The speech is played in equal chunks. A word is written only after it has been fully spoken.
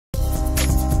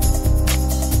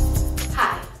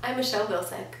Michelle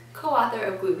Vilsack, co-author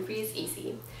of Gluten-free is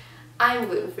Easy. I'm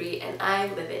gluten-free and I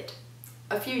live it.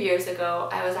 A few years ago,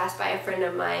 I was asked by a friend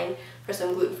of mine for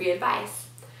some gluten-free advice.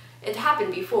 It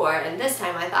happened before, and this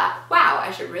time I thought, wow, I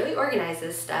should really organize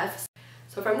this stuff.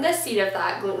 So from this seed of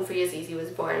thought, Gluten-free is Easy was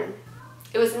born.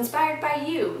 It was inspired by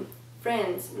you,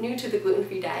 friends new to the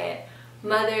gluten-free diet,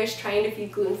 mothers trying to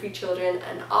feed gluten-free children,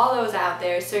 and all those out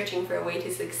there searching for a way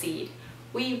to succeed.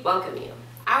 We welcome you.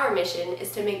 Our mission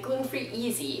is to make gluten-free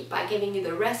easy by giving you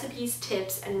the recipes,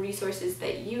 tips, and resources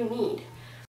that you need.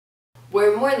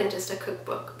 We're more than just a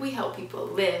cookbook. We help people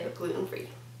live gluten-free.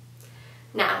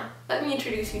 Now, let me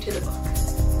introduce you to the book.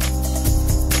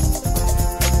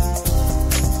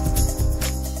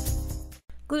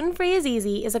 Gluten-free is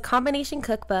Easy is a combination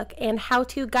cookbook and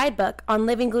how-to guidebook on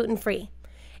living gluten-free.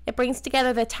 It brings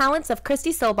together the talents of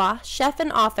Christy Silbaugh, chef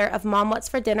and author of Mom What's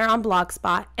for Dinner on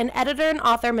Blogspot, and editor and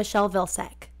author Michelle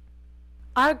Vilsack.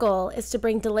 Our goal is to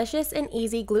bring delicious and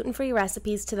easy gluten-free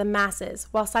recipes to the masses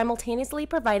while simultaneously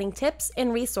providing tips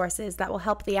and resources that will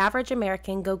help the average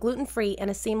American go gluten-free in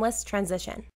a seamless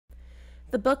transition.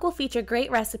 The book will feature great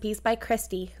recipes by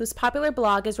Christy, whose popular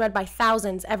blog is read by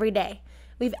thousands every day.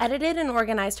 We've edited and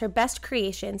organized her best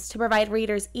creations to provide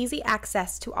readers easy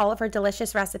access to all of her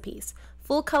delicious recipes.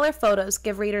 Full-color photos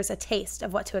give readers a taste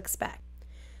of what to expect.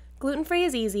 Gluten-free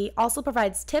is Easy also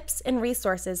provides tips and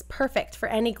resources perfect for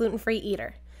any gluten-free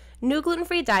eater. New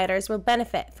gluten-free dieters will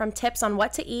benefit from tips on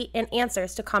what to eat and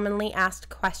answers to commonly asked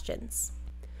questions.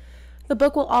 The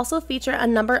book will also feature a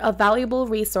number of valuable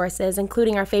resources,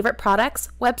 including our favorite products,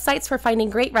 websites for finding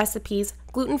great recipes,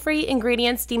 gluten-free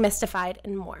ingredients demystified,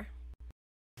 and more.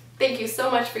 Thank you so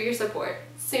much for your support.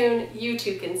 Soon, you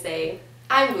too can say,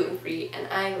 I'm gluten-free and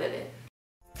I live it.